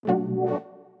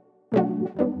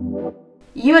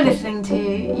You are listening to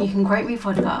You Can Quote Me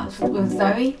podcast with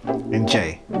Zoe and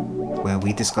Jay, where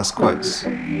we discuss quotes,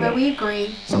 where we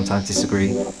agree, sometimes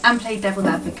disagree, and play devil's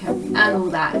advocate and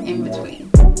all that in between.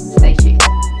 Stay tuned.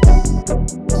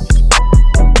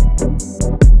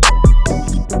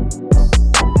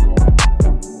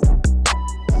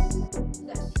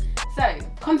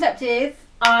 So, concept is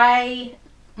my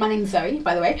name's Zoe,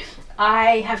 by the way.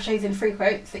 I have chosen 3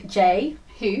 quotes that Jay,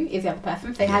 who is the other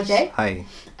person, say hi Jay, hi,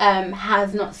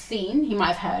 has not seen. He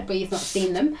might have heard, but he's not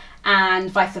seen them,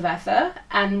 and vice versa.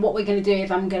 And what we're going to do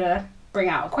is I'm going to bring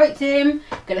out a quote to him,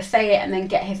 going to say it and then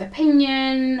get his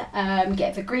opinion,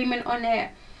 get his agreement on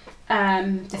it,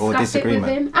 discuss it with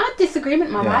him.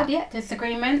 Disagreement,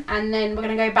 disagreement. And then we're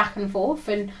going to go back and forth,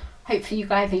 and hopefully you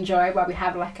guys enjoy where we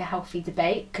have like a healthy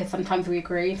debate, because sometimes we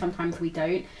agree, sometimes we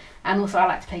don't. And also I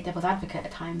like to play devil's advocate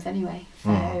at times anyway.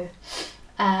 So,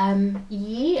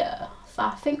 yeah. So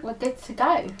I think we're good to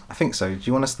go. I think so. Do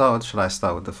you want to start, or shall I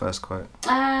start with the first quote?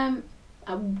 I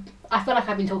feel like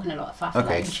I've been talking a lot, so I feel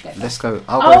like you should go first. Let's go.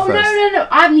 I'll go first. No.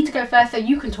 I need to go first so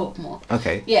you can talk more.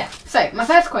 Okay. Yeah. So my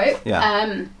first quote,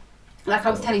 Yeah. like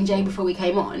I was telling Jay before we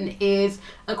came on, is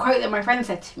a quote that my friend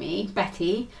said to me,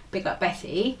 Betty, big up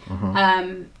Betty.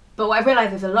 Mm-hmm. But what I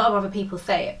realised is a lot of other people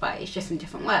say it, but it's just in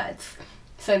different words.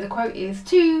 So the quote is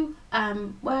 2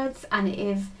 words, and it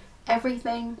is,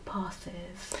 everything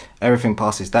passes. Everything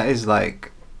passes. That is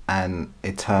like an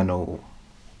eternal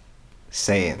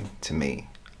saying to me.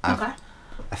 Okay.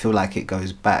 I feel like it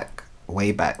goes back,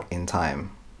 way back in time.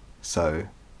 So,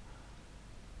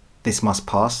 this must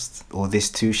pass, or this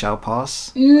too shall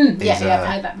pass. I've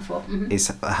heard that before. Mm-hmm.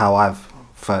 It's how I've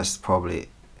first probably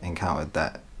encountered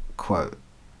that quote.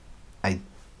 I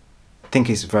think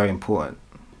it's very important.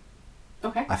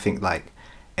 Okay. I think like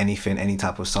anything, any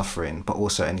type of suffering, but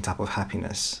also any type of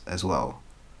happiness as well,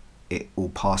 it all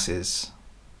passes.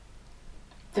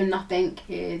 So nothing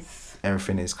is...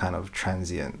 Everything is kind of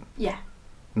transient. Yeah.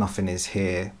 Nothing is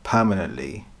here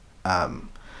permanently.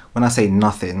 When I say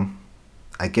nothing,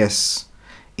 I guess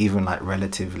even like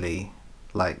relatively,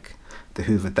 like the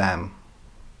Hoover Dam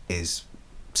is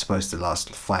supposed to last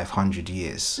 500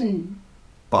 years.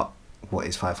 But what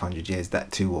is 500 years?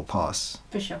 That too will pass.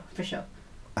 For sure.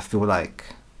 I feel like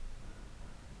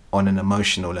on an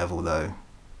emotional level though,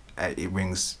 it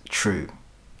rings true.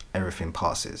 Everything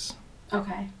passes.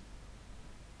 Okay.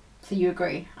 So you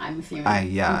agree? I'm assuming. I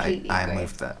am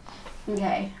with that.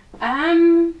 Okay.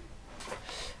 I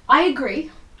agree.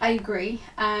 I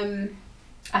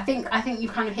think you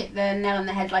kind of hit the nail on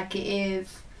the head. Like it is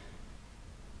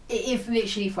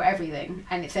literally for everything,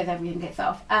 and it says everything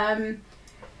itself.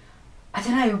 I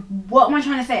don't know, what am I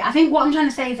trying to say? I think what I'm trying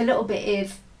to say is a little bit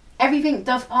is everything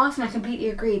does pass, and I completely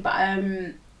agree, but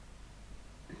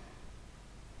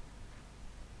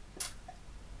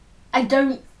I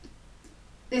don't,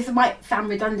 this might sound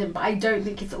redundant, but I don't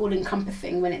think it's all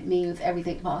encompassing when it means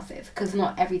everything passes, because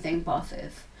not everything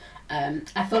passes.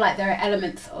 I feel like there are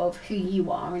elements of who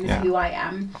you are and who I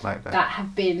am like that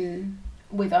have been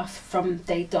with us from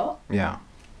day dot. Yeah.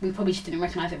 We probably just didn't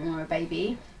recognise it when we were a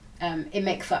baby. It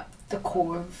makes up the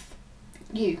core of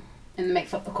you, and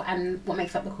makes up and what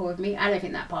makes up the core of me. I don't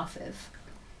think that passes.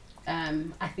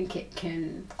 I think it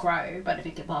can grow, but I don't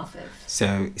think it passes.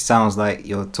 So it sounds like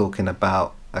you're talking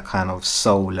about a kind of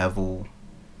soul level.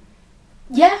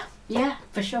 Yeah,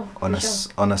 for sure. On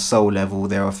a soul level,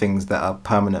 there are things that are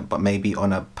permanent, but maybe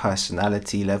on a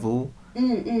personality level,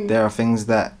 there are things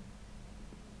that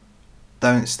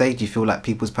don't stay. Do you feel like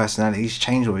people's personalities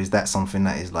change, or is that something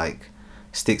that is like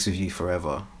sticks with you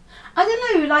forever? I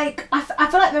don't know, like I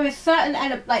feel like there is certain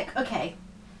like, okay,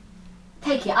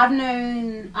 take it,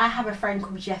 I have a friend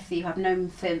called Jessie who I've known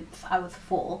since I was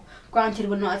 4. Granted,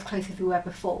 we're not as close as we were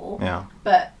before,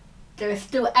 but there are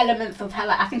still elements of her,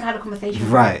 like I think I had a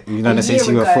conversation right with you know since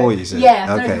you were 4, you said.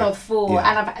 Yeah, okay. since I was 4,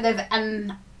 yeah.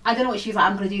 and I don't know what she's like,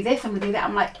 I'm going to do this, I'm going to do that.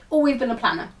 I'm like, always been a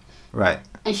planner. Right.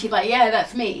 And she's like, yeah,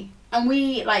 that's me. And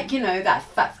we, like, you know,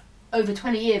 that's over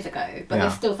 20 years ago, but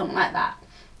there's still something like that.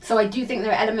 So I do think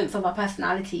there are elements of our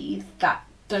personalities that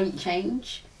don't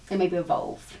change. They maybe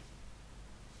evolve.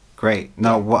 Great.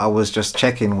 No, what I was just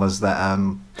checking was that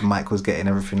Mike was getting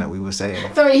everything that we were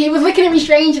saying. Sorry, he was looking at me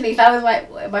strangely, so I was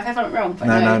like, have I said something wrong? But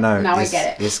no. Now I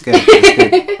get it. It's good. It's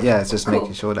good. Yeah, it's just cool.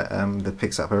 Making sure that that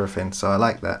picks up everything. So I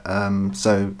like that.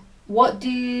 So... have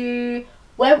you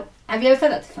ever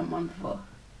said that to someone before?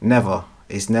 Never.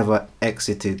 It's never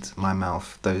exited my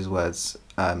mouth, those words.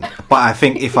 But I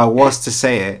think if I was to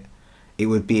say it, it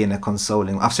would be in a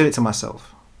consoling... I've said it to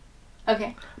myself.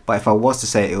 Okay. But if I was to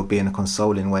say it, it would be in a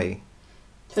consoling way.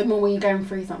 So more when you're going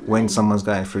through something. When someone's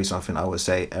going through something, I would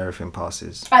say everything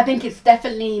passes. I think it's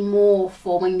definitely more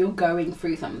for when you're going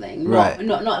through something. Right.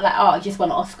 Not like, oh, I just won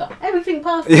an Oscar. Everything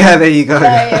passes. Yeah, there you go. So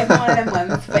yeah, it's one of them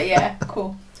ones. But yeah,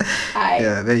 cool. Alright.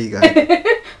 Yeah, there you go.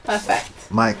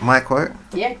 Perfect. My quote?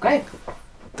 Yeah, great.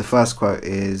 The first quote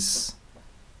is,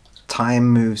 "Time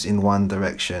moves in one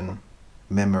direction,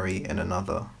 memory in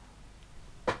another."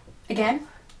 Again?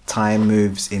 Time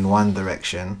moves in one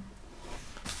direction,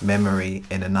 memory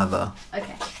in another.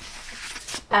 Okay.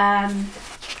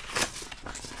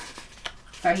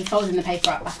 Sorry, he's folding the paper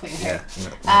up. That's what you're hearing.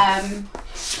 Yeah.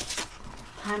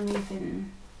 Time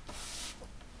moving.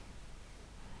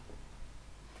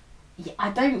 Yeah, I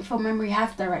don't feel memory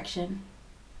has direction.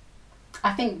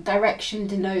 I think direction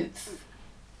denotes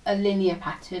a linear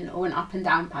pattern or an up and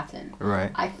down pattern.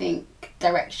 Right. I think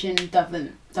direction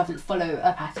doesn't follow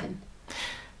a pattern.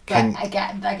 Can- But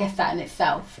I guess that in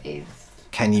itself is.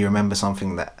 Can you remember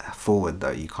something that forward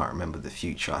though? You can't remember the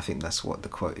future. I think that's what the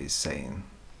quote is saying.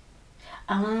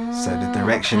 So the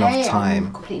direction of time.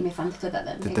 I completely misunderstood that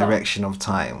then. The Okay, go on. direction of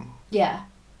time Yeah.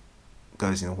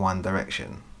 goes in one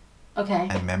direction, Okay.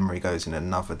 and memory goes in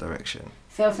another direction.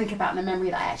 So I was thinking about the memory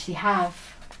that I actually have,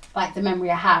 like the memory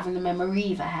I have and the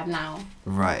memories I have now.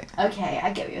 Right. Okay,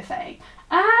 I get what you're saying.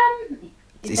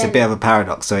 It's a bit of a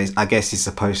paradox. So I guess it's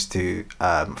supposed to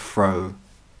throw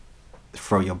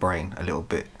your brain a little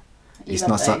bit. It's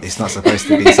not supposed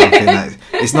to be something that.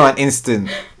 It's not an instant.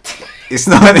 It's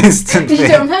not an instant Did you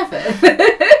thing. do it on purpose?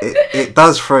 It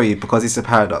does throw you because it's a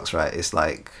paradox, right? It's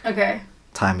like Okay.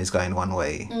 time is going one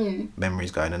way, memory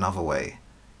is going another way.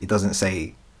 It doesn't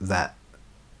say that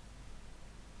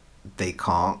they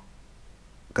can't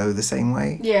go the same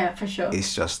way. Yeah, for sure.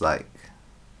 It's just like,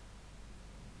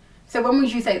 So when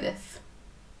would you say this?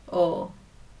 Or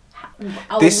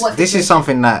this is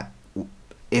something that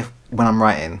when I'm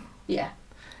writing, yeah.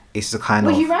 it's the kind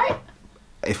Would of. you write?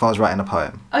 If I was writing a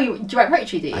poem. Oh, do you write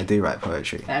poetry, do you? I do write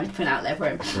poetry. I'm putting out there for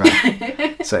him.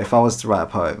 Right. So if I was to write a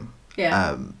poem,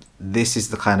 Yeah. this is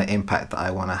the kind of impact that I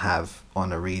want to have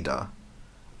on a reader.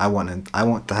 I want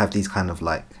to have these kind of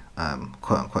like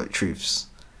quote unquote truths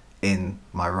in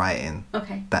my writing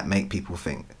Okay. that make people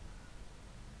think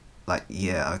like,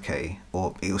 yeah, okay,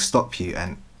 or it'll stop you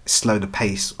and slow the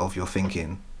pace of your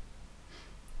thinking.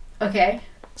 Okay.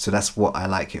 So that's what I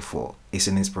like it for. It's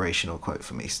an inspirational quote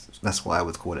for me. That's what I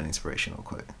would call an inspirational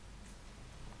quote.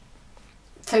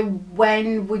 So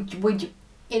when would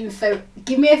you, so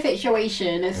give me a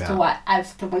situation as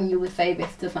to when you would say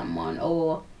this to someone,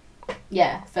 or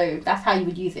yeah, so that's how you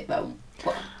would use it though.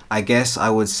 What? I guess I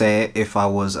would say it if I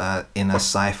was in a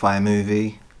sci-fi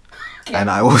movie and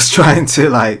I was trying to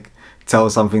like tell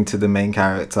something to the main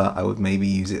character, I would maybe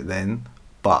use it then,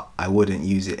 but I wouldn't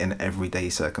use it in everyday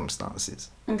circumstances.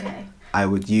 Okay. I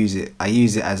use it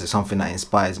as something that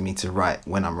inspires me to write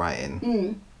when I'm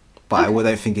writing. But I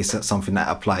don't think it's something that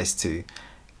applies to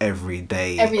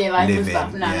everyday life living. and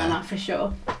stuff. No, for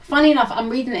sure. Funny enough, I'm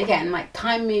reading it again, like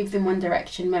time moves in one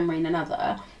direction, memory in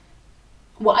another.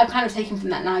 What I've kind of taken from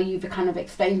that now, you've kind of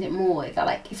explained it more, is that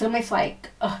like, it's almost like,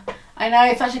 I know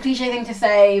it's such a cliche thing to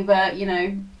say, but you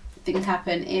know, things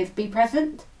happen, is be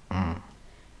present.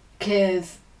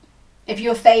 Because if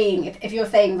you're saying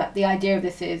that the idea of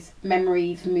this is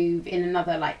memories move in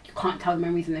another, like you can't tell the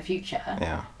memories in the future.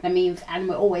 Yeah. That means, and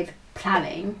we're always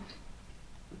planning,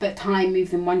 but time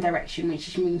moves in one direction, which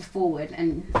just moves forward,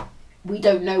 and we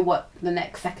don't know what the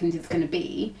next second is going to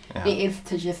be. Yeah. It is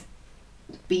to just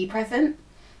be present.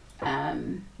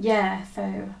 Yeah,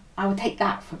 so I would take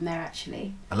that from there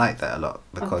actually. I like that a lot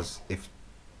because if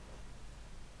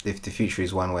the future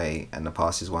is one way and the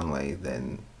past is one way,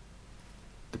 then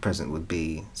the present would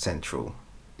be central.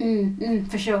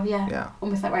 For sure, yeah. Yeah.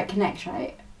 Almost like where it connects,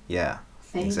 right? Yeah.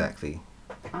 See? Exactly.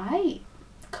 Aight.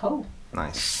 Cool.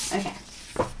 Nice. Okay.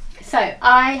 So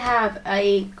I have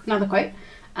another quote.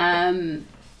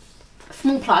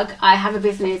 Small plug. I have a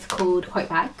business called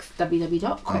Quotebags.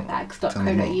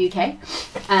 www.quotebags.co.uk.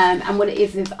 And what it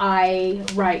is I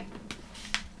write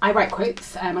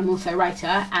quotes. I'm also a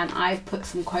writer, and I've put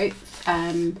some quotes.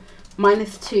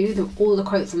 Minus two. All the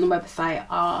quotes on the website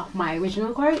are my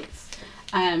original quotes.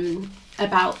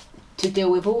 About to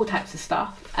deal with all types of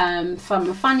stuff. Some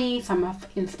are funny, some are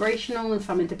inspirational, and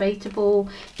some are debatable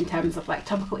in terms of like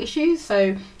topical issues.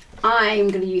 So I'm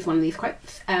going to use one of these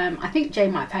quotes. I think Jay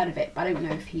might have heard of it, but I don't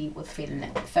know if he was feeling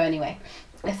it. So anyway,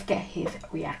 let's get his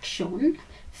reaction.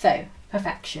 So,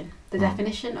 perfection. The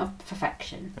definition of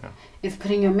perfection is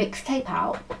putting your mixtape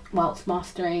out whilst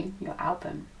mastering your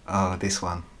album. Oh, this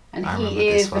one. And he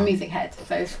is the music head,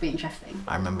 so it's be interesting.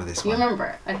 I remember this You one. remember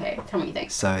it? Okay, tell me what you think.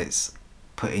 So it's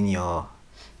putting your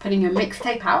Putting your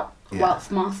mixtape out Yeah.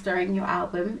 whilst mastering your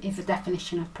album is a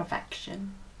definition of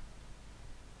perfection.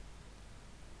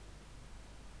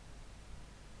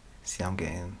 See, I'm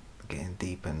getting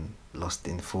deep and lost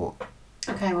in thought.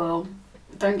 Okay, well,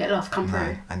 don't get lost, come No,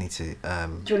 through. I need to. Do you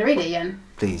want to read it again?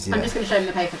 Please, yeah. I'm just going to show them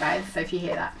the paper, guys, so if you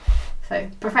hear that. So,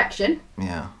 perfection,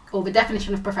 Yeah. or the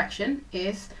definition of perfection,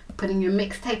 is putting your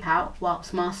mixtape out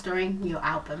whilst mastering your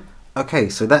album. Okay,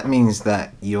 so that means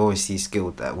that you're obviously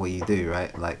skilled at what you do,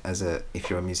 right? Like if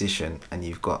you're a musician and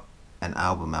you've got an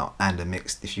album out and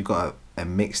if you've got a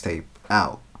mixtape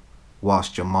out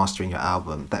whilst you're mastering your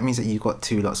album, that means that you've got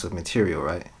two lots of material,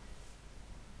 right?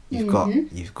 You've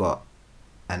got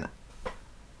an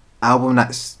album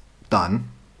that's done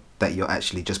that you're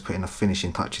actually just putting the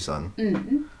finishing touches on,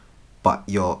 Mm-hmm. but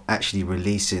you're actually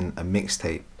releasing a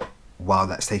mixtape while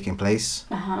that's taking place.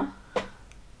 Uh-huh.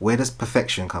 Where does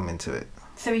perfection come into it?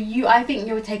 So I think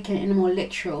you're taking it in a more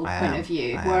literal point of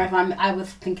view, whereas I was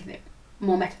thinking it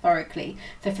more metaphorically.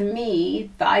 So for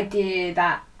me, the idea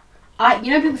that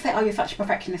people say, "Oh, you're such a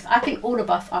perfectionist." I think all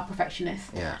of us are perfectionists.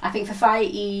 Yeah. I think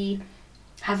society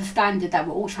has a standard that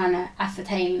we're all trying to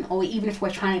ascertain, or even if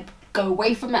we're trying to go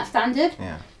away from that standard,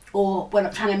 Yeah. or we're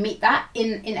not trying to meet that.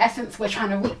 In essence, we're trying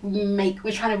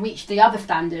to reach the other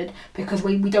standard because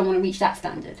we don't want to reach that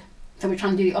standard. So we're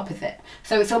trying to do the opposite.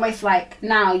 So it's almost like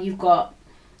now you've got,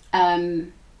 I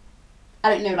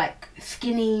don't know, like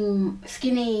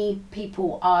skinny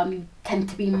people tend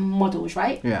to be models,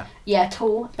 right? Yeah. Yeah,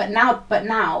 tall. But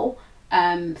now,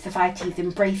 society is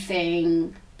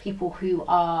embracing people who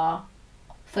are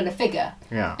full of figure,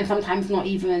 Yeah. and sometimes not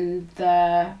even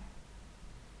the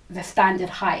standard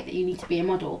height that you need to be a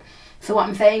model. So what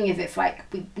I'm saying is, it's like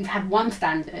we've had one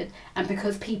standard, and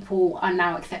because people are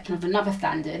now accepting of another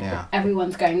standard, Yeah.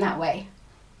 everyone's going that way.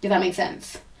 Does that make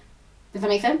sense?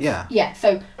 Yeah. Yeah.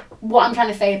 So what I'm trying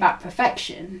to say about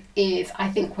perfection is, I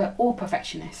think we're all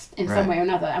perfectionists in some Right. way or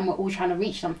another, and we're all trying to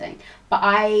reach something.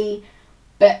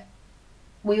 But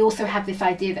we also have this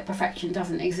idea that perfection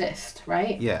doesn't exist,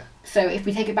 right? Yeah. So if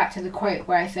we take it back to the quote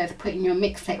where it says putting your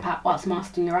mixtape out whilst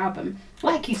mastering your album,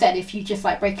 like you said, if you just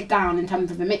like break it down in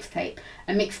terms of a mixtape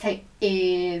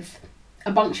is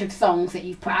a bunch of songs that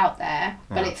you've put out there,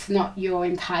 but Yeah. it's not your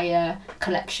entire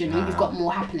collection, or you've got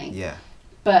more happening. Yeah.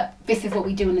 But this is what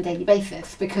we do on a daily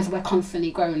basis, because we're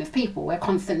constantly growing as people. We're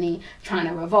constantly trying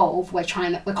to evolve. We're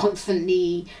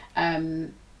constantly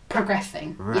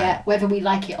progressing. Right. Yeah, whether we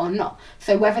like it or not.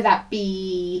 So whether that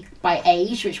be by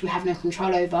age, which we have no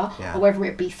control over, Yeah. or whether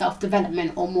it be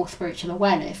self-development or more spiritual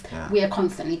awareness, Yeah. we are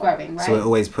constantly growing, right? So we're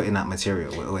always putting that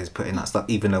material. We're always putting that stuff,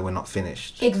 even though we're not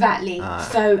finished. Exactly.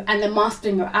 So, and then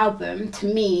mastering your album, to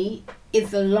me,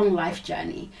 is a long life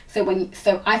journey. So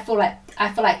I feel like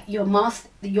your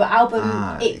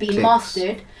album it being clicks.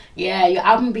 mastered, your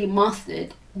album being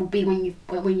mastered will be when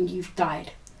you've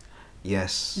died.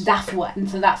 Yes. That's what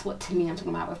to me I'm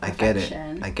talking about with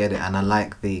perfection. I get it, and I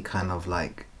like the kind of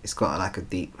like, it's got like a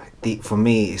deep. For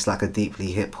me, it's like a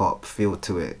deeply hip hop feel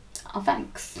to it Oh,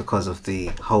 thanks. because of the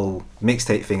whole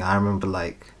mixtape thing. I remember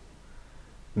like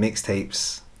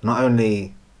mixtapes, not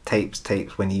only tapes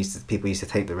when people used to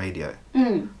tape the radio,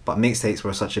 but mixtapes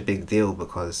were such a big deal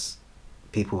because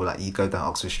people were like, you go down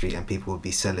Oxford Street and people would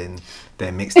be selling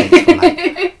their mixtapes for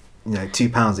like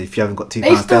 £2. If you haven't got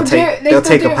 £2, they'll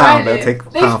take a pound. They'll take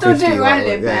 £1.50. They still do it, right,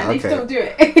 man. Yeah, They okay. still do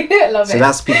it. I love it. So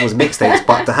that's people's mixtapes,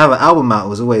 but to have an album out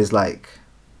was always like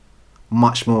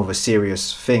much more of a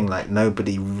serious thing. Like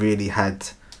nobody really had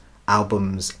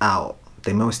albums out.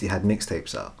 They mostly had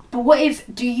mixtapes out. But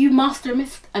do you master a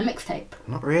mixtape?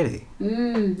 Not really.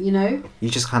 You know? You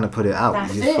just kind of put it out.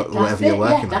 That's You just it, put whatever that's you're it,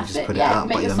 working yeah, on, that's you just it, put it yeah. out.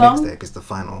 Make But your your song. mixtape is the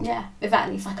final. Yeah,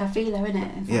 exactly. It's like a feeler,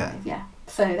 innit? Yeah.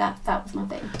 So that was my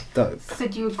thing. Dope. So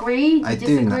do you agree? I Do you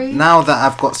do. disagree? Now that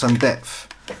I've got some depth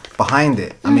behind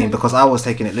it, I mean, because I was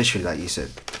taking it literally, like you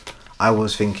said. I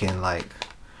was thinking like,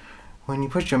 when you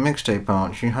put your mixtape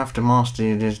out, you have to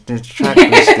master this track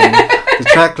listing. The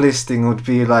track listing would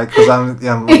be like, because I'm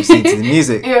obviously into the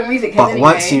music. You're a music head But anyway.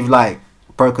 once you've like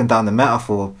broken down the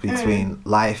metaphor between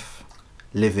life,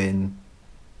 living,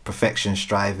 perfection,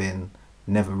 striving,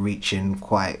 never reaching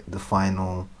quite the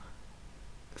final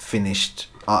finished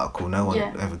article, no one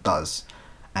ever does,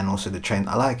 and also the trend,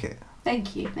 I like it.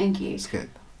 Thank you. It's good.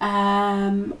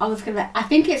 I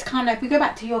think it's kind of, if we go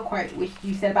back to your quote, which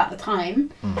you said about the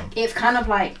time, it's kind of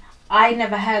like, I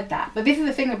never heard that. But this is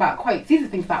the thing about quotes, these are the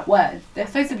things about words. They're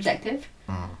so subjective.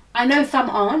 I know some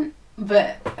aren't,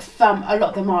 but a lot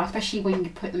of them are, especially when you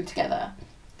put them together.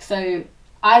 So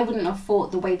I wouldn't have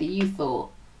thought the way that you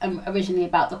thought originally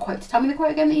about the quote. Tell me the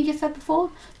quote again that you just said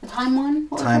before. The time one.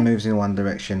 What was Time it? moves in one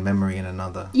direction, memory in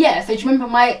another. Yeah. So do you remember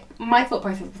my thought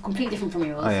process was completely different from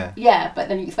yours? Oh, yeah. Yeah, but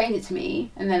then you explained it to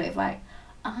me, and then it's like,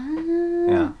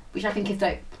 Yeah. which I think is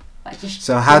dope. Like just.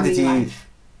 So how did genuine you? life.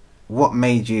 What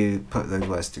made you put those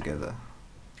words together?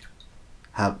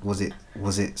 How was it?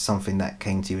 Was it something that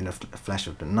came to you in a flash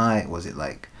of the night? Was it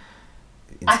like?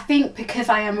 I think because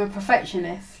I am a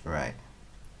perfectionist, Right.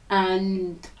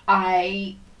 and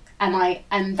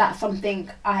that's something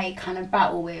I kind of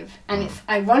battle with, and it's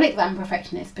ironic that I'm a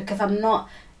perfectionist because I'm not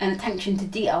an attention to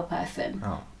detail person,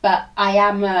 Oh. but I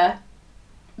am a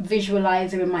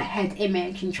visualizer in my head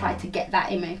image and try to get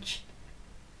that image,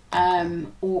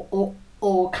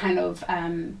 or kind of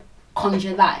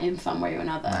conjure that in some way or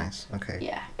another. Nice. Okay.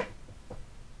 Yeah.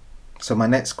 So my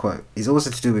next quote is also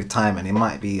to do with time, and it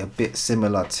might be a bit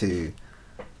similar to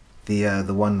the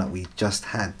one that we just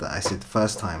had that I said the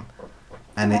first time,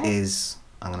 and it is.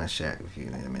 I'm gonna share it with you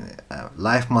in a minute.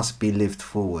 Life must be lived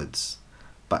forwards,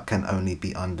 but can only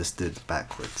be understood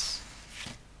backwards.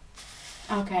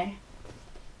 Okay.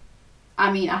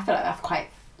 I mean, I feel like that's quite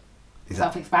Is that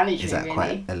self-explanatory. is that really.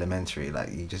 quite elementary?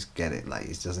 Like you just get it. Like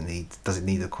it does it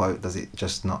need a quote? Does it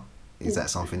just not? Is that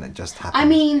something that just happens? I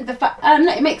mean,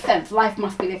 no, it makes sense. Life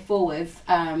must be lived forward.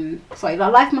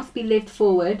 Life must be lived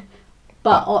forward,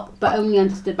 but only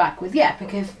understood backwards. Yeah,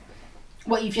 because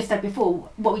what you've just said before,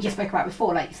 what we just spoke about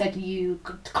before, like you said, you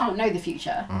can't know the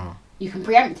future. Mm. You can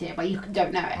preempt it, but you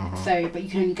don't know it. Mhm. So, but you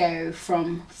can only go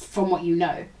from what you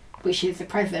know, which is the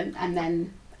present, and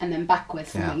then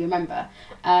backwards from Yeah. what you remember.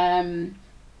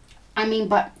 I mean,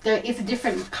 but there is a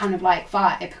different kind of like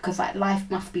vibe because like life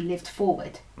must be lived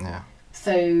forward. Yeah.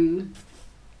 So,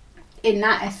 in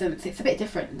that essence, it's a bit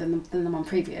different than the one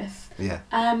previous. Yeah.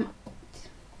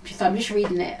 So I'm just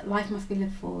reading it. Life must be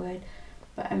lived forward,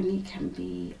 but only can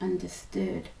be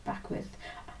understood backwards.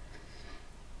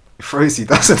 It throws you,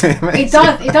 doesn't it? It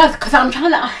does, because I'm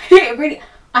trying to. It really,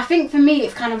 I think for me,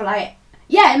 it's kind of like,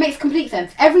 yeah, it makes complete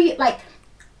sense.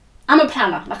 I'm a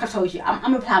planner, like I told you.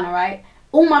 I'm a planner, right?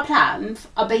 All my plans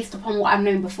are based upon what I've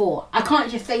known before. I can't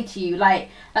just say to you, like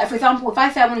for example, if I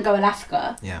say I want to go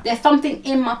Alaska, Yeah. there's something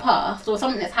in my past or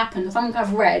something that's happened or something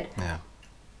I've read Yeah.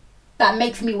 that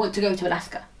makes me want to go to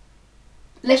Alaska.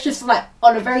 Let's just like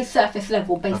on a very surface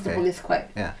level based Okay. upon this quote.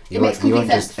 Yeah. It makes complete won't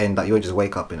sense. just end up. You won't just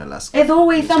wake up in Alaska. There's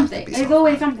always There's have to something. be There's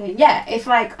always right? something. Yeah, it's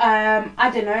like I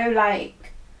don't know, like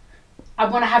I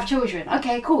want to have children.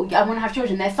 Okay, cool. Yeah, I want to have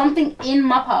children. There's something in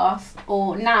my past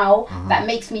or now Mhm. that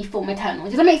makes me feel maternal.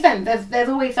 Does that make sense? There's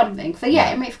always something. So yeah,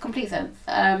 Yeah. it makes complete sense.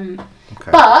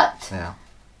 Okay. But Yeah.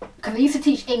 because I used to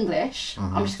teach English,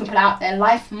 Mhm. I'm just gonna put it out there.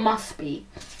 Life must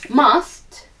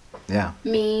Yeah.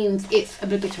 means it's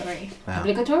obligatory. Yeah.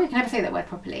 Obligatory? Can I ever say that word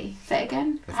properly? Say it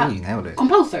again. I think you nailed it.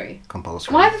 Compulsory.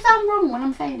 Compulsory. Why does it sound wrong when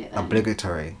I'm saying it then?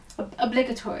 Obligatory.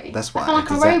 Obligatory. That's what. I sound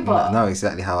like a exact- robot. No,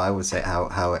 exactly how I would say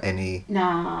how any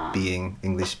Nah. being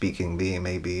English speaking being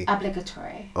may be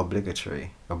Obligatory.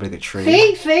 obligatory. Obligatory. See,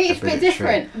 it's a bit Obligatory.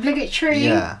 different. Obligatory.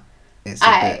 Yeah. It's a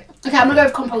Okay, I'm gonna okay. go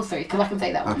with compulsory because I can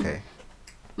say that bit. one. Okay.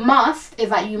 Must is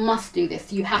like you must do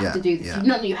this. You have Yeah, to do this. yeah.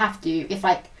 Not that you have to.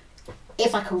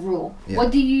 It's like a rule. Yeah.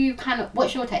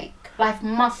 What's your take? Life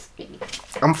must be.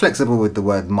 I'm flexible with the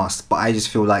word must, but I just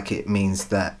feel like it means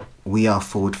that we are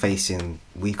forward facing.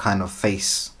 We kind of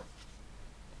face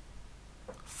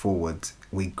forward.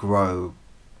 We grow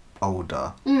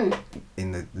older Mm.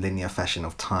 in the linear fashion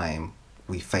of time.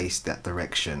 We face that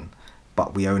direction,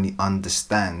 but we can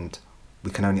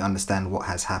only understand what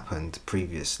has happened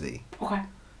previously. Okay.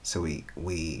 So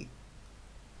we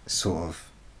sort of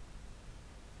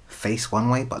face one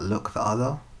way but look the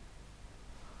other.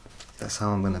 That's how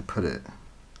I'm gonna put it.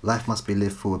 Life must be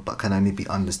lived forward but can only be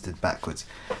understood backwards.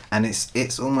 And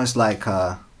it's almost like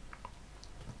a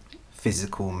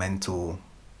physical, mental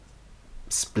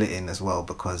splitting as well,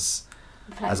 because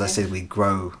as I said, we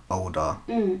grow older,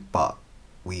 Mm. but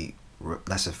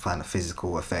that's a kind of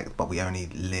physical effect, but we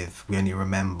only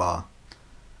remember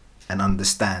and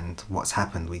understand what's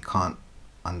happened. We can't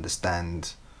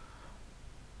understand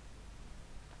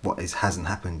what hasn't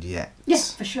happened yet.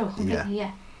 Yes, for sure. Completely,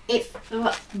 yeah.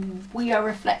 We are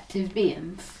reflective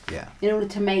beings. Yeah, In order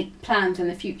to make plans in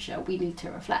the future, we need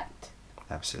to reflect.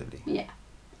 absolutely. Yeah,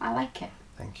 I like it.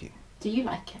 Thank you. Do you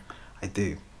like it? I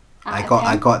do. Out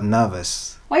I of got 10?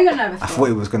 nervous. Why are you got nervous? I for? thought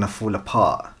it was gonna fall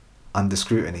apart under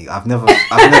scrutiny. I've never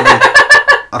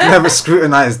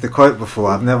scrutinized the quote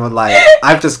before. I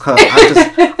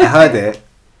heard it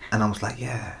and I was like,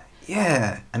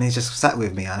 yeah, and it just sat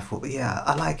with me. I thought, yeah,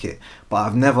 I like it, but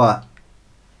I've never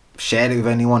shared it with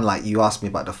anyone. Like you asked me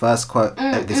about the first quote.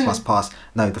 This must pass.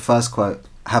 No, the first quote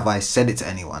have I said it to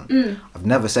anyone? I've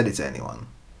never said it to anyone.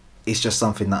 It's just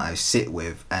something that I sit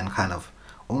with and kind of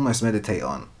almost meditate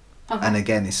on. Okay. And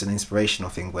again, it's an inspirational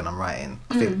thing when I'm writing.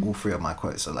 I think all three of my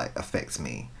quotes are like affect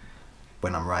me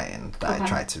when I'm writing, that I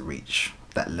try to reach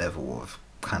that level of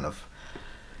kind of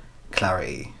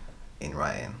clarity in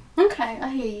writing. Okay, I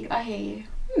hear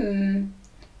you.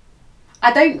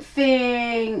 I don't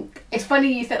think it's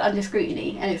funny you said under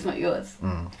scrutiny and it's not yours,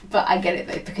 but I get it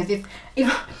though, because if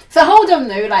so hold on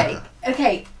though, like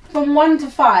okay, from 1 to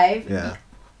 5, Yeah.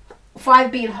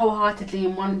 5 being wholeheartedly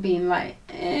and 1 being like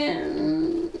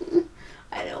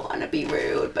I don't want to be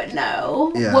rude, but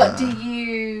no. Yeah. What do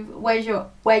you? Where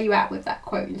you at with that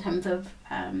quote in terms of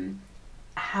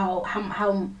how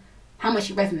much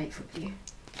it resonates with you?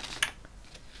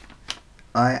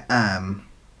 I am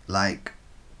like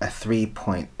a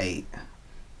 3.8,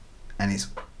 and it's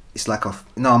like I'm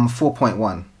a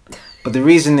 4.1, but the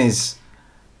reason is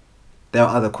there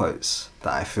are other quotes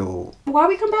that I feel. Why are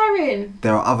we comparing?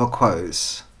 There are other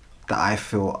quotes that I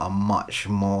feel are much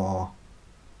more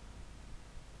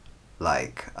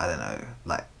like, I don't know,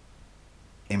 like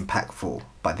impactful,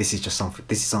 but this is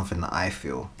something that I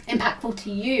feel Impactful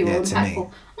to you, Yeah, or to impactful? me.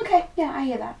 Okay, yeah, I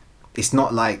hear that. It's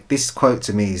not like, this quote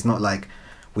to me is not like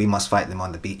we must fight them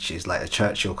on the beaches, like a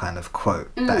Churchill kind of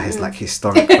quote that has like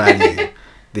historic value.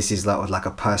 This is like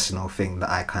a personal thing that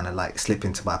I kind of like slip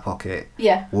into my pocket,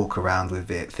 walk around with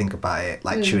it, think about it,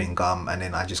 like chewing gum, and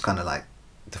then I just kind of like,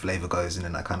 the flavour goes and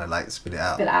then I kind of like spit it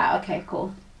out. Okay,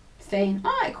 cool. Staying.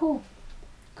 Alright, cool.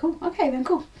 Okay then,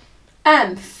 cool.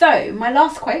 So my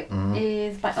last quote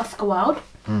is by Oscar Wilde.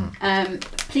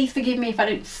 Please forgive me if I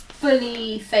don't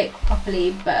fully say it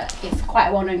properly, but it's quite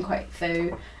a well-known quote,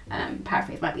 so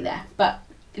paraphrase might be there, but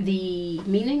the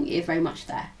meaning is very much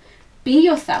there. Be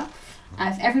yourself,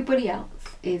 as everybody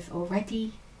else is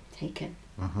already taken.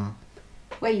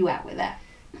 Where you at with that?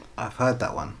 I've heard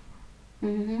that one.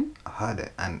 I've heard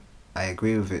it, and I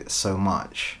agree with it so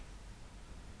much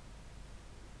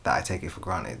that I take it for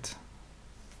granted.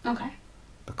 Okay.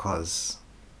 Because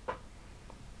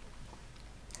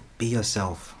be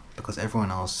yourself, because everyone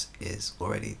else is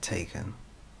already taken.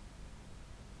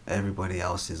 Everybody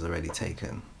else is already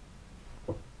taken.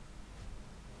 It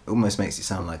almost makes it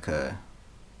sound like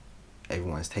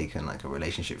everyone's taken, like a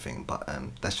relationship thing, but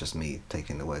that's just me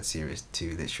taking the word serious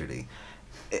too literally.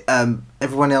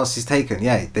 Everyone else is taken.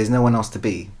 Yeah, there's no one else to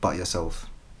be but yourself.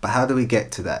 But how do we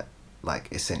get to that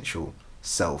like essential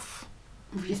self?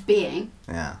 Just being.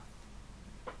 Yeah.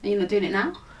 Are you not doing it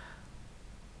now?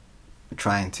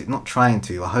 Not trying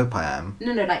to. I hope I am.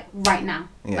 No, like right now.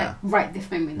 Yeah. Like right this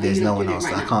moment. There's no one else.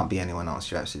 Right I can't be anyone else.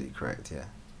 You're absolutely correct. Yeah.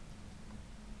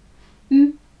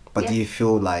 But Yeah. do you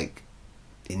feel like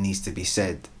it needs to be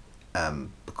said?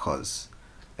 Because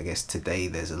I guess today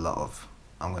there's a lot of,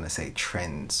 I'm gonna say,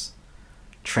 trendingness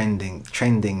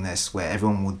where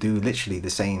everyone will do literally the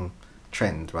same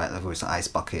trend, right? Whether it's an ice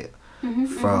bucket,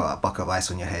 throw a bucket of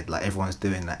ice on your head, like everyone's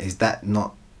doing that. Is that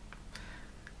not?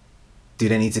 Do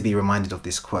they need to be reminded of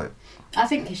this quote? I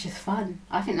think it's just fun.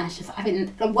 I think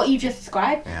what you just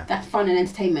described, that's fun and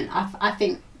entertainment. I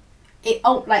think it.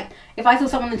 Oh, like if I saw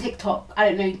someone on TikTok, I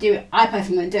don't know, do it. I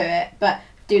personally wouldn't do it, but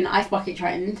doing the ice bucket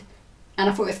trend, and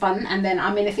I thought it was fun, and then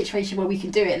I'm in a situation where we can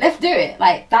do it. Let's do it.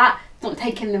 Like that's not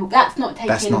taking away.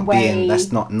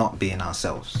 That's not being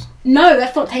ourselves. No,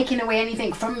 that's not taking away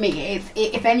anything from me.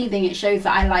 If anything, it shows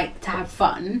that I like to have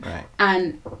fun. Right.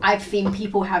 And I've seen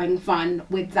people having fun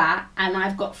with that, and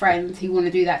I've got friends who want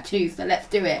to do that too, so let's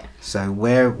do it. So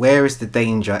where is the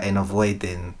danger in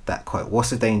avoiding that quote? What's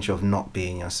the danger of not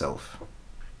being yourself?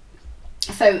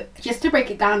 So just to break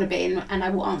it down a bit, and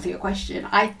I will answer your question,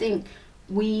 I think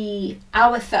we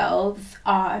ourselves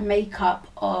are a makeup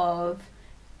of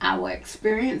our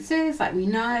experiences, like we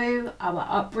know, our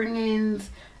upbringings,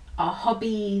 our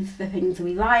hobbies, the things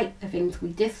we like, the things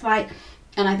we dislike,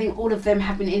 and I think all of them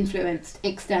have been influenced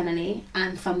externally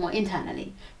and somewhat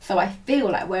internally. So I feel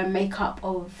like we're a makeup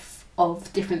of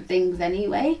different things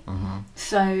anyway.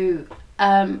 So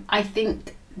I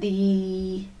think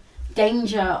the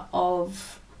danger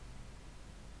of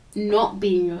not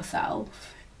being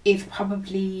yourself is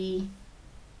probably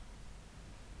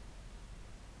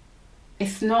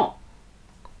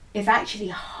it's actually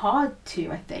hard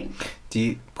to, I think.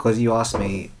 Because you asked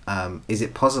me, is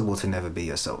it possible to never be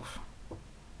yourself?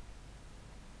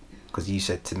 Because you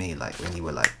said to me, like, when you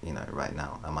were like, right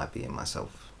now, am I being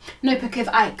myself? No,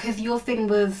 because your thing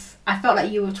was, I felt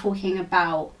like you were talking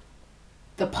about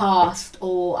the past,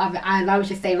 and I was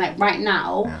just saying, like, right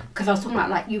now, because I was talking about,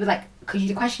 like, you were like, because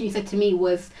the question you said to me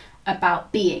was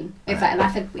about being. It's like, and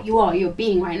I said, you're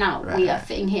being right now. Right. We are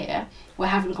sitting here, we're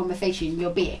having a conversation,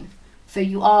 you're being. So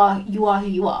you are who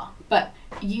you are. But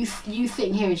you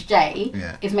sitting here as Jay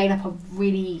is made up of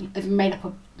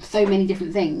so many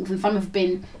different things, and some have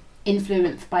been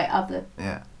influenced by other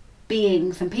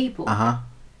beings and people. I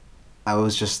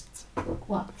was just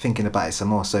what? thinking about it some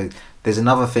more. So there's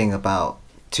another thing about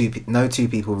no two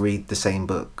people read the same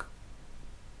book,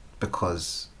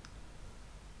 because,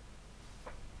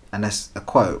 and that's a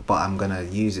quote, but I'm gonna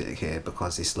use it here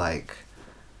because it's like,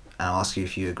 and I'll ask you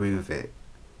if you agree with it.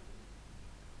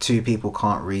 Two people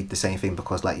can't read the same thing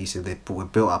because, like you said, we're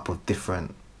built up of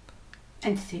different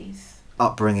entities,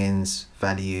 upbringings,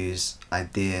 values,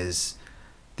 ideas,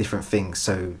 different things.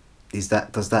 So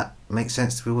does that make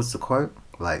sense towards the quote?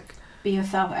 Like, be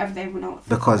yourself, everyone else.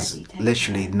 Because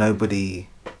literally nobody's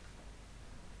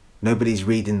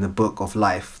reading the book of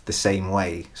life the same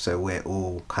way. So we're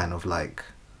all kind of like,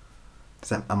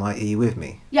 are you with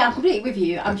me? Yeah, I'm completely with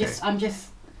you.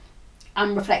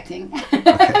 I'm reflecting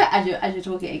as you're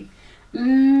talking.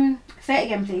 Say it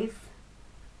again, please.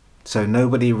 So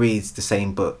nobody reads the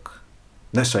same book.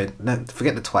 No,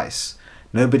 forget the twice.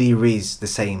 Nobody reads the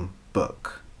same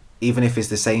book. Even if it's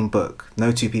the same book,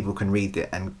 no two people can read it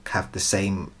and have the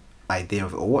same idea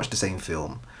of it, or watch the same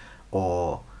film,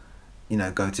 or,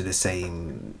 go to the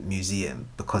same museum,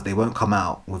 because they won't come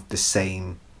out with the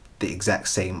exact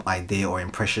same idea or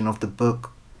impression of the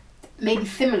book. Maybe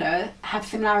have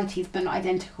similarities but not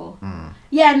identical.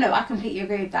 Yeah, no, I completely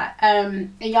agree with that.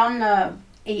 Iyanla,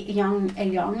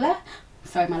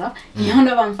 sorry my love,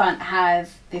 Iyanla Vanzant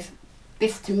has this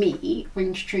to me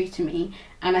rings true to me,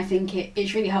 and I think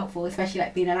it's really helpful, especially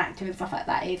like being an actor and stuff like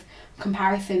that, is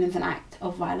comparison is an act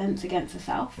of violence against the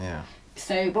self. Yeah.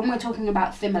 So when we're talking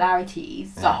about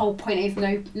similarities, the whole point is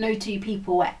no two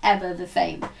people are ever the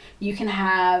same. You can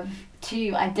have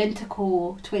two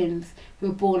identical twins who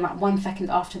were born like 1 second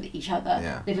after each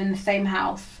other, live in the same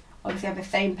house, obviously have the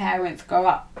same parents, grow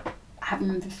up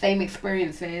having the same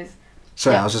experiences.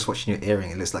 Sorry, I was just watching your earring.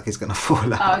 It looks like it's gonna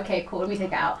fall out. Oh, okay, cool. Let me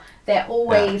take it out. It's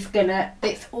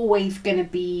always gonna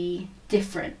be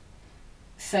different.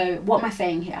 So what am I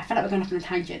saying here? I feel like we're going off on a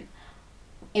tangent.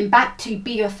 In back to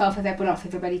be yourself as everyone else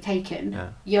has already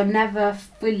taken, you're never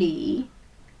fully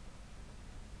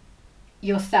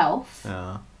yourself.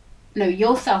 No,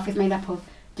 yourself is made up of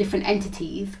different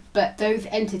entities, but those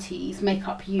entities make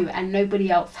up you, and nobody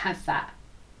else has that.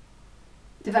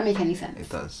 Does that make any sense? It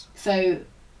does. So,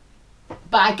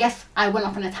 but I guess I went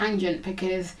off on a tangent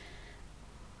because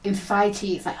in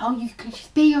society it's like, oh, you can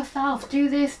just be yourself, do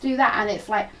this, do that, and it's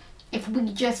like, if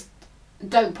we just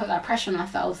don't put that pressure on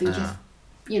ourselves and just,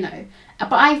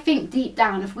 but I think deep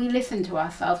down, if we listen to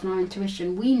ourselves and our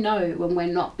intuition, we know when we're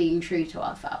not being true to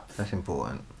ourselves. That's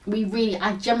important.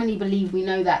 I genuinely believe we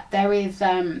know that. There is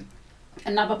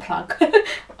another plug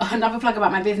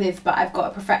about my business, but I've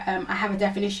got I have a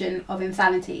definition of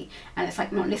insanity, and it's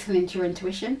like not listening to your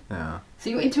intuition. Yeah. So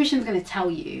your intuition is going to tell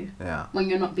you when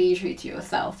you're not being true to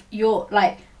yourself. You're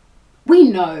like, we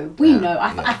know.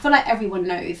 I feel like everyone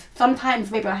knows.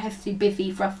 Sometimes maybe our head's too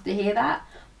busy for us to hear that,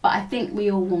 but I think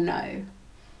we all will know.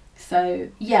 So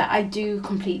yeah, I do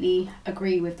completely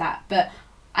agree with that. But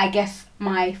I guess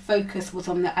my focus was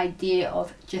on the idea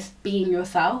of just being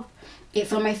yourself.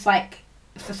 It's almost like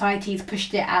society's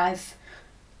pushed it as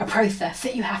a process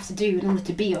that you have to do in order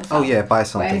to be yourself. Oh yeah, buy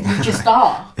something. Whereas you just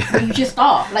are. You just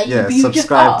are. Like you subscribe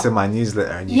just are. to my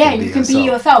newsletter and you can be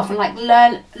yourself and like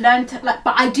learn to like.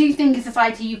 But I do think in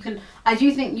society you can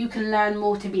learn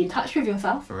more to be in touch with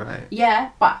yourself. Right.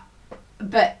 Yeah, but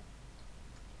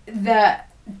the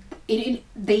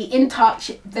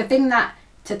thing that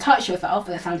to touch yourself,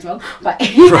 that sounds wrong, but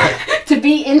to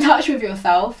be in touch with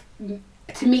yourself,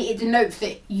 to me it denotes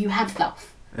that you have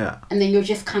self. Yeah. And then you're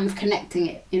just kind of connecting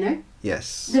it,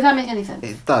 Yes. Does that make any sense?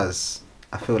 It does.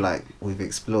 I feel like we've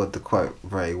explored the quote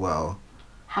very well.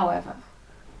 However.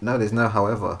 No, there's no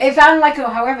however. It sounded like a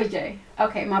however, Jay.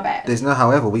 Okay, my bad. There's no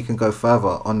however. We can go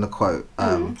further on the quote.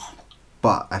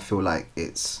 But I feel like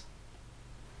it's...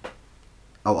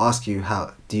 I'll ask you,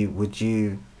 would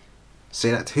you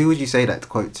say that... Who would you say that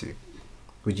quote to?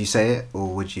 Would you say it, or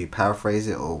would you paraphrase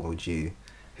it, or who would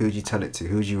you tell it to?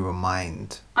 Who would you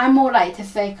remind? I'm more likely to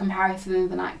say comparison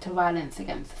is an act of violence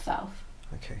against the self.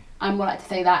 Okay. I'm more likely to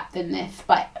say that than this.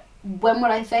 But when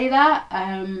would I say that?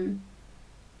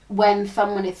 When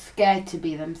someone is scared to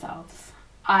be themselves.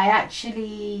 I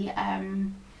actually...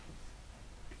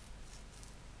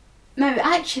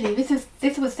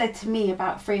 this was said to me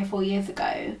about 3 or 4 years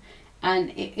ago.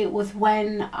 And it was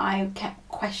when I kept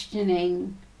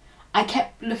questioning... I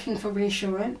kept looking for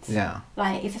reassurance. Yeah.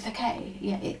 Like, is this okay?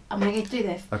 Yeah, am I going to do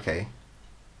this? Okay.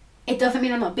 it doesn't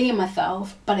mean I'm not being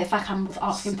myself, but it's like I'm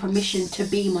asking permission to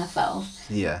be myself.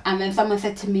 Yeah. And then someone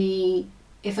said to me,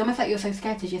 it's almost like you're so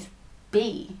scared to just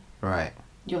be Right.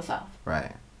 yourself.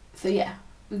 Right. So yeah,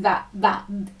 that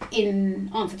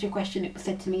in answer to your question, it was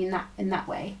said to me in that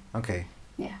way. Okay.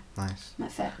 Yeah. Nice.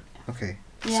 That's it. Okay.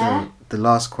 Yeah. So the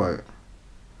last quote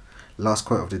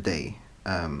of the day.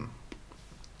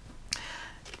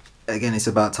 Again, it's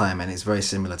about time, and it's very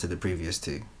similar to the previous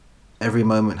two. Every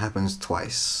moment happens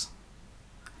twice,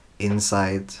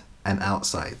 inside and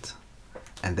outside,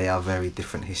 and they are very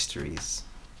different histories.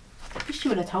 I wish you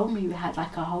would have told me we had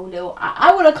like a whole little.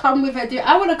 I would have come with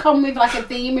like a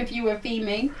theme if you were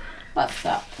theming. But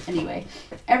stop. Anyway,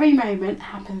 every moment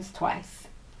happens twice,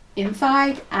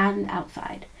 inside and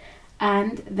outside,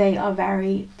 and they are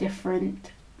very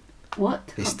different.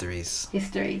 What? Histories.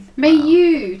 May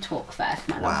you talk first,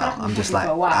 man. Wow. I'm just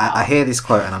like, wow. I hear this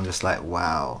quote and I'm just like,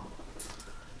 wow.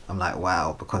 I'm like,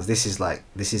 wow, because this is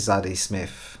Zadie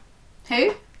Smith.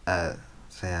 Who?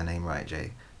 Say her name right,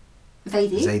 Jay.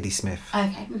 Zadie Smith. Okay.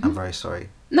 Mm-hmm. I'm very sorry.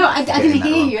 No, I didn't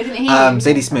hear you.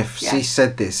 Zadie Smith. Yeah. She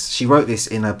said this. She wrote this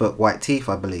in her book White Teeth,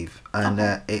 I believe,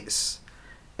 and it's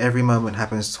every moment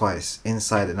happens twice,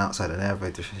 inside and outside, and they have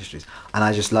very different histories. And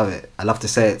I just love it. I love to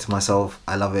say it to myself.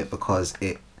 I love it because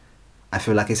I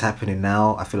feel like it's happening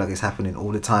now. I feel like it's happening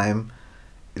all the time,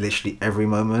 literally every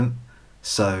moment.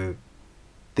 So,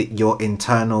 your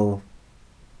internal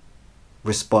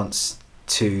response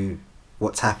to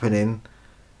what's happening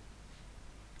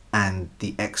and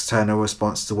the external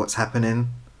response to what's happening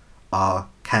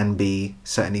can be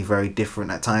certainly very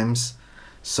different at times.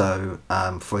 So,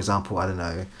 for example, I don't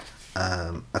know,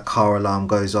 a car alarm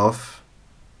goes off,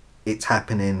 it's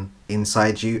happening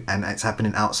inside you and it's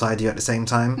happening outside you at the same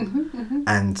time. Mm-hmm.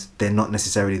 And they're not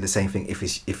necessarily the same thing. If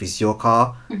it's your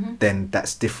car, Mm-hmm. then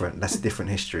that's different. That's a different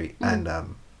history. Mm-hmm.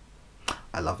 And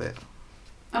I love it.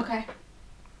 Okay.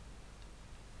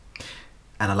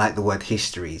 And I like the word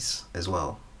histories as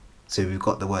well. So we've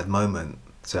got the word moment.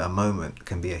 So a moment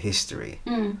can be a history.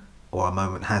 Mm. Or a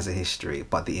moment has a history,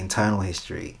 but the internal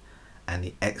history and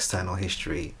the external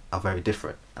history are very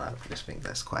different. And I just think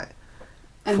that's quite...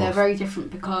 And they're very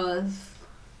different because...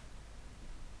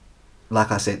 Like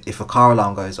I said, if a car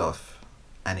alarm goes off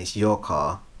and it's your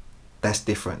car, that's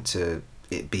different to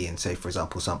it being, say, for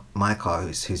example, my car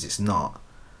whose it's not.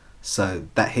 So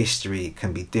that history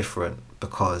can be different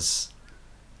because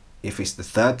if it's the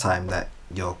third time that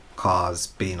your car's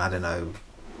been, I don't know,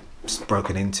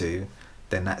 broken into,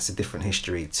 then that's a different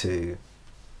history to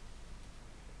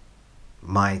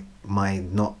my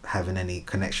not having any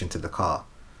connection to the car,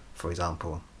 for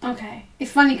example. Okay.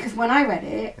 It's funny because when I read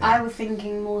it, Yeah. I was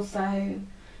thinking more so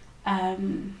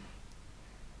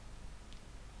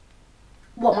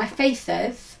what my face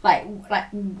says, like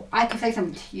I can say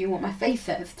something to you, what my face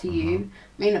says to you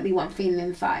may not be what I'm feeling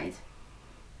inside.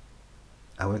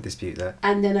 I won't dispute that.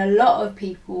 And then a lot of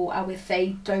people, I would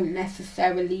say, don't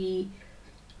necessarily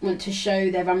want to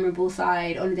show their vulnerable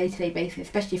side on a day-to-day basis,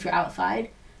 especially if you're outside.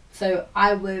 So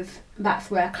that's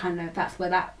where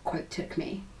that quote took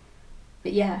me.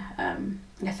 But yeah, I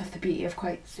guess that's the beauty of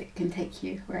quotes. It can take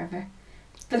you wherever.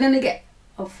 But then again,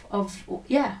 it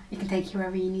can take you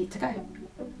wherever you need to go.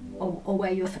 Or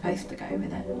where you're supposed to go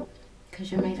with it.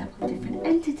 Because you're made up of different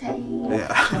entities.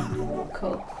 Yeah.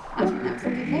 Cool. I think that's a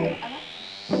good hit.